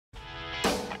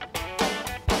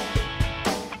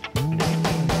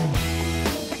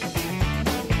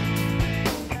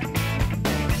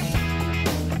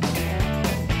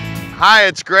Hi,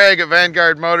 it's Greg at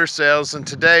Vanguard Motor Sales, and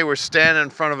today we're standing in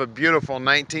front of a beautiful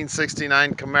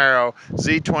 1969 Camaro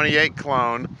Z28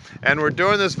 clone, and we're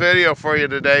doing this video for you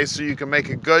today so you can make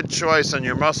a good choice on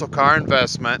your muscle car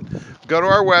investment. Go to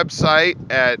our website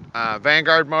at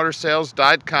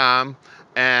vanguardmotorsales.com,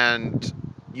 and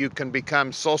you can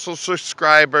become social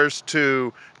subscribers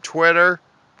to Twitter,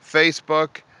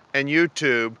 Facebook, and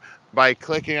YouTube by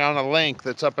clicking on a link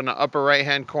that's up in the upper right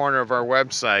hand corner of our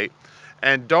website.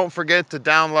 And don't forget to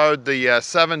download the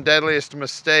 7 deadliest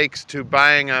mistakes to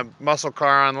buying a muscle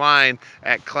car online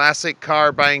at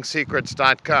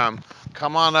classiccarbuyingsecrets.com.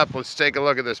 Come on up, let's take a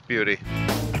look at this beauty.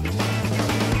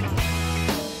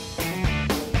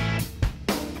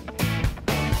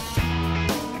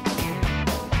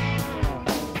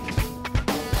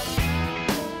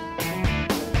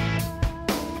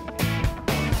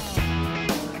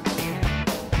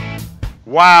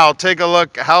 Wow, take a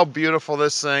look how beautiful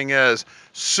this thing is.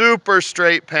 Super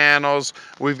straight panels.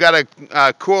 We've got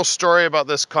a cool story about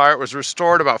this car. It was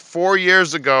restored about 4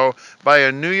 years ago by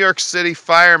a New York City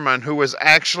fireman who was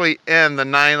actually in the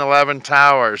 9/11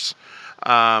 towers.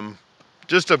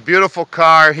 Just a beautiful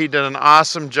car. He did an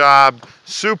awesome job.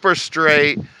 Super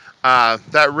straight.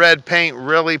 That red paint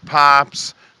really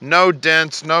pops. No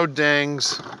dents, no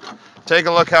dings. Take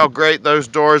a look how great those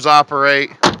doors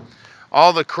operate.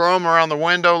 All the chrome around the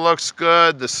window looks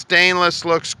good. The stainless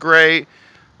looks great.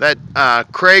 That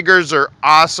Kragers are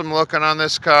awesome looking on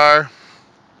this car.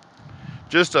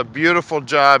 Just a beautiful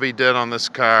job he did on this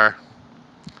car.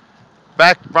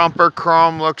 Back bumper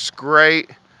chrome looks great.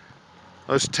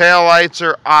 Those tail lights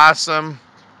are awesome.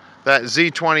 That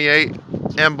Z28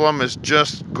 emblem is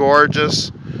just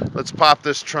gorgeous. Let's pop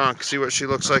this trunk, see what she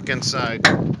looks like inside.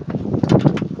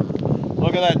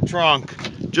 Look at that trunk.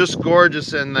 Just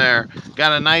gorgeous in there.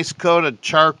 Got a nice coat of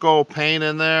charcoal paint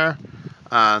in there.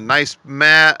 Nice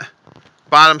matte.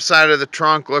 Bottom side of the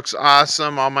trunk looks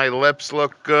awesome. All my lips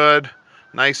look good.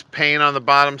 Nice paint on the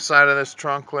bottom side of this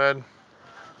trunk lid.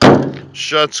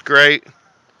 Shuts great.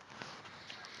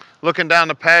 Looking down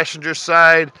the passenger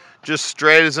side, just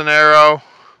straight as an arrow.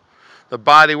 The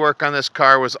bodywork on this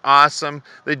car was awesome.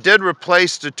 They did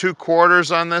replace the 2 quarters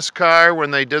on this car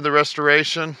when they did the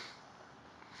restoration.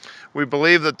 We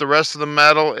believe that the rest of the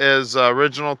metal is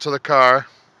original to the car.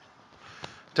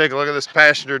 Take a look at this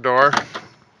passenger door.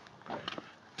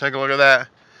 Take a look at that.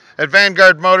 At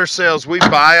Vanguard Motor Sales, we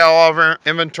buy all of our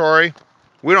inventory.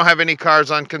 We don't have any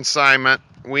cars on consignment.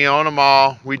 We own them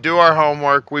all. We do our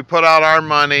homework. We put out our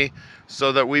money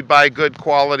so that we buy good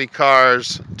quality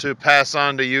cars to pass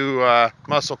on to you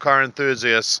muscle car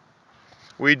enthusiasts.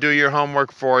 We do your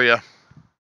homework for you.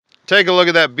 Take a look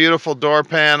at that beautiful door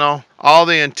panel. All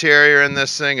the interior in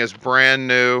this thing is brand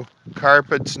new.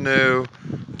 Carpet's new.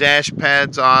 Dash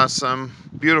pad's awesome.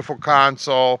 Beautiful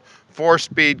console.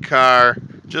 4-speed car.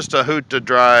 Just a hoot to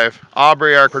drive.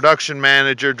 Aubrey, our production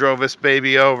manager, drove this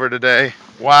baby over today.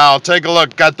 Wow, take a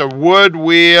look. Got the wood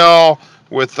wheel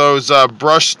with those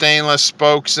brushed stainless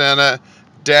spokes in it.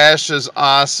 Dash is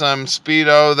awesome.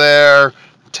 Speedo there.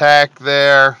 Tack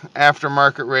there.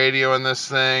 Aftermarket radio in this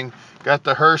thing. Got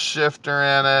the Hearst shifter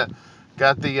in it.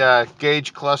 Got the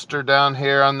gauge cluster down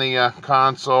here on the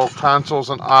console.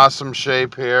 Console's in awesome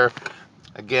shape here.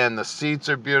 Again, the seats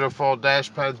are beautiful.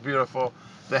 Dash pad's beautiful.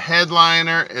 The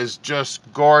headliner is just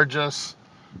gorgeous.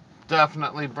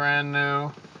 Definitely brand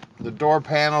new. The door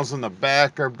panels in the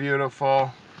back are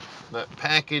beautiful. The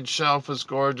package shelf is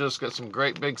gorgeous. Got some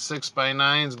great big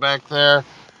 6x9s back there.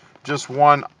 Just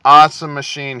one awesome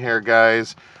machine here,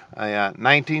 guys.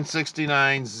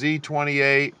 1969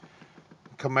 Z28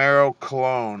 Camaro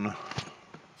clone.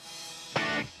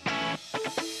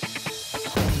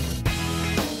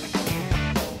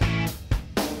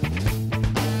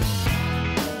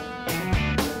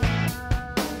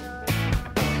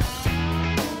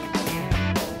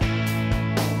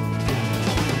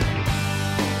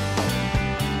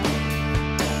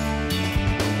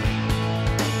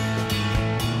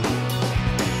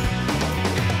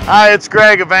 Hi, it's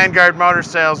Greg at Vanguard Motor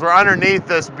Sales. We're underneath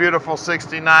this beautiful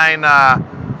 69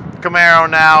 Camaro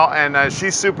now, and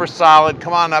she's super solid.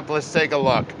 Come on up, let's take a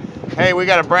look. Hey, we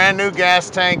got a brand new gas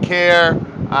tank here.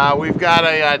 We've got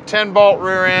a 10-bolt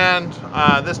rear end.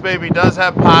 This baby does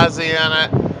have posi in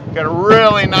it. Got a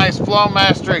really nice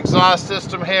Flowmaster exhaust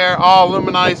system here, all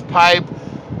aluminized pipe.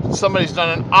 Somebody's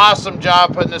done an awesome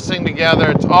job putting this thing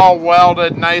together. It's all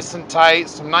welded nice and tight.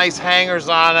 Some nice hangers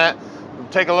on it.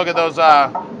 Take a look at those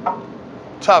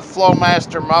tough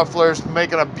Flowmaster mufflers,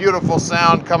 making a beautiful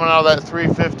sound coming out of that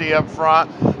 350 up front.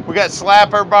 We got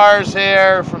slapper bars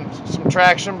here from some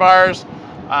traction bars.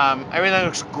 Everything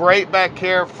looks great back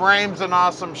here. Frame's in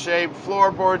awesome shape.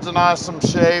 Floorboard's in awesome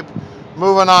shape.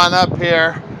 Moving on up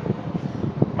here.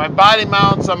 My body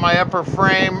mounts on my upper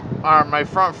frame, or my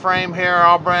front frame here, are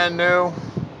all brand new.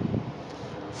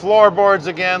 Floorboards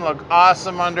again look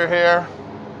awesome under here.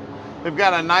 They've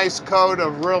got a nice coat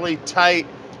of really tight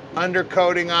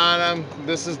undercoating on them.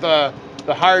 This is the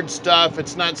hard stuff.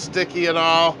 It's not sticky at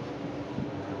all.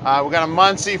 We got a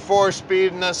Muncie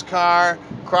 4-speed in this car.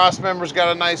 Cross member's got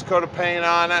a nice coat of paint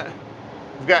on it.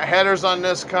 We've got headers on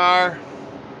this car.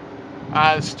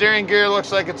 The steering gear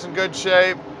looks like it's in good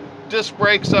shape. Disc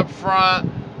brakes up front.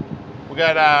 We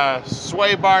got a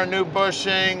sway bar, new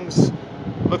bushings.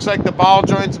 Looks like the ball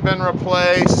joints have been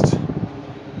replaced.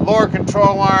 Lower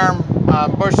control arm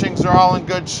bushings are all in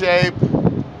good shape.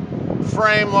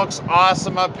 Frame looks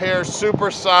awesome up here, super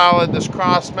solid. This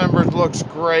cross member looks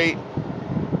great.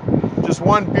 Just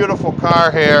one beautiful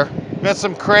car here. We got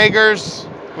some Kragers.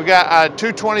 We got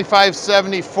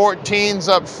 225/70 14s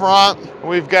up front.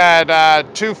 We've got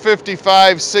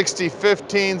 255/60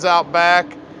 15s out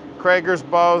back. Kragers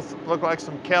both. Look like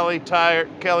some Kelly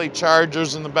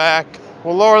Chargers in the back.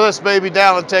 We'll lower this baby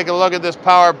down and take a look at this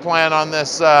power plant on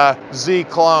this Z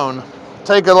clone.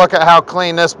 Take a look at how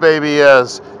clean this baby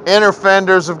is. Inner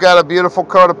fenders have got a beautiful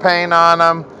coat of paint on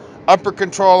them. Upper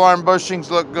control arm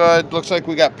bushings look good. Looks like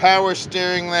we got power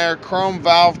steering there, chrome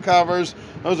valve covers.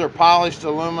 Those are polished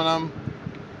aluminum.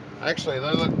 Actually,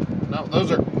 they look, no,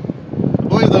 those are, I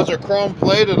believe those are chrome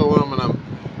plated aluminum.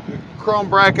 Chrome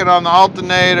bracket on the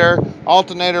alternator.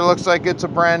 Alternator looks like it's a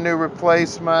brand new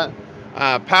replacement.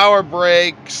 Power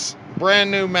brakes, brand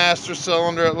new master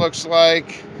cylinder it looks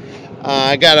like.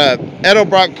 I got a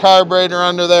Edelbrock carburetor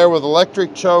under there with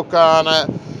electric choke on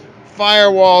it.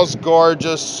 Firewall's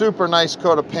gorgeous, super nice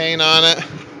coat of paint on it.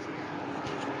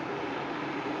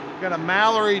 Got a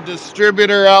Mallory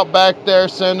distributor out back there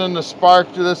sending the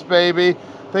spark to this baby.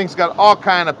 Thing's got all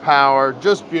kind of power,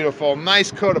 just beautiful.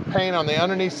 Nice coat of paint on the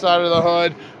underneath side of the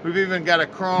hood. We've even got a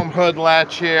chrome hood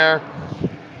latch here.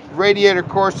 Radiator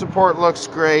core support looks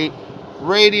great.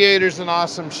 Radiator's in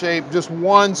awesome shape. Just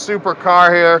one super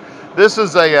car here. This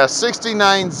is a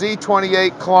 69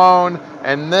 Z28 clone,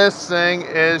 and this thing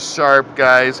is sharp,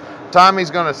 guys.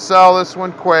 Tommy's gonna sell this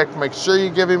one quick. Make sure you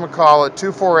give him a call at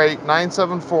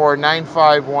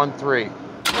 248-974-9513.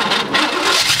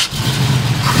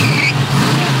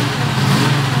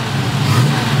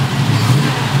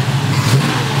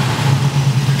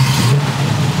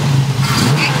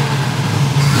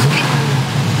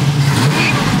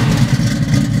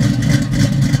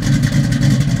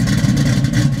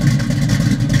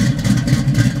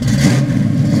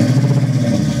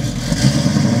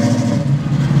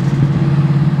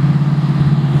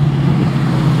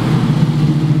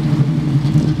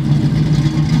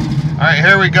 All right,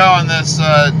 here we go on this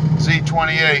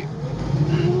Z28.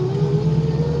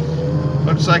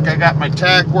 Looks like I got my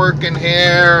tack working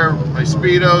here, my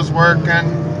speedo's working.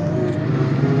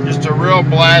 Just a real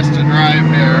blast to drive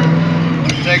here.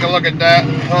 Take a look at that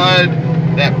hood,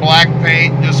 that black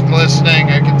paint just glistening.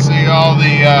 I can see all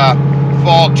the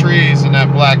fall trees in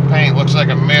that black paint. Looks like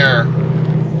a mirror.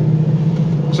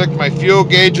 Looks like my fuel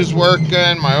gauge is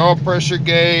working, my oil pressure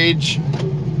gauge.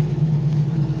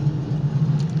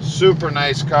 Super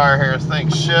nice car here. This thing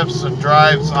shifts and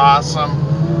drives awesome.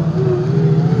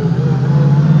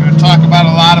 I'm going to talk about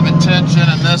a lot of attention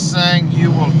in this thing. You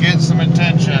will get some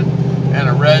attention in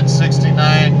a red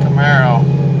 69 Camaro.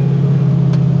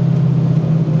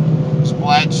 Those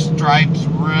black stripes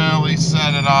really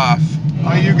set it off.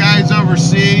 All you guys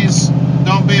overseas,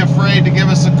 don't be afraid to give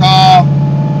us a call.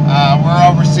 We're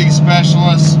overseas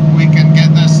specialists. We can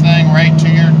get this thing right to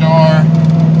your door.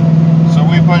 So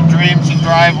we put dreams in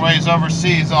driveways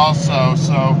overseas also.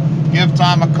 So give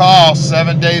Tom a call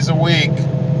 7 days a week.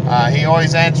 He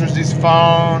always answers his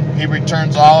phone. He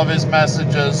returns all of his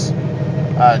messages.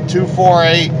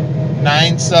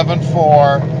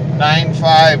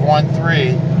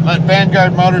 248-974-9513. Let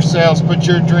Vanguard Motor Sales put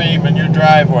your dream in your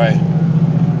driveway.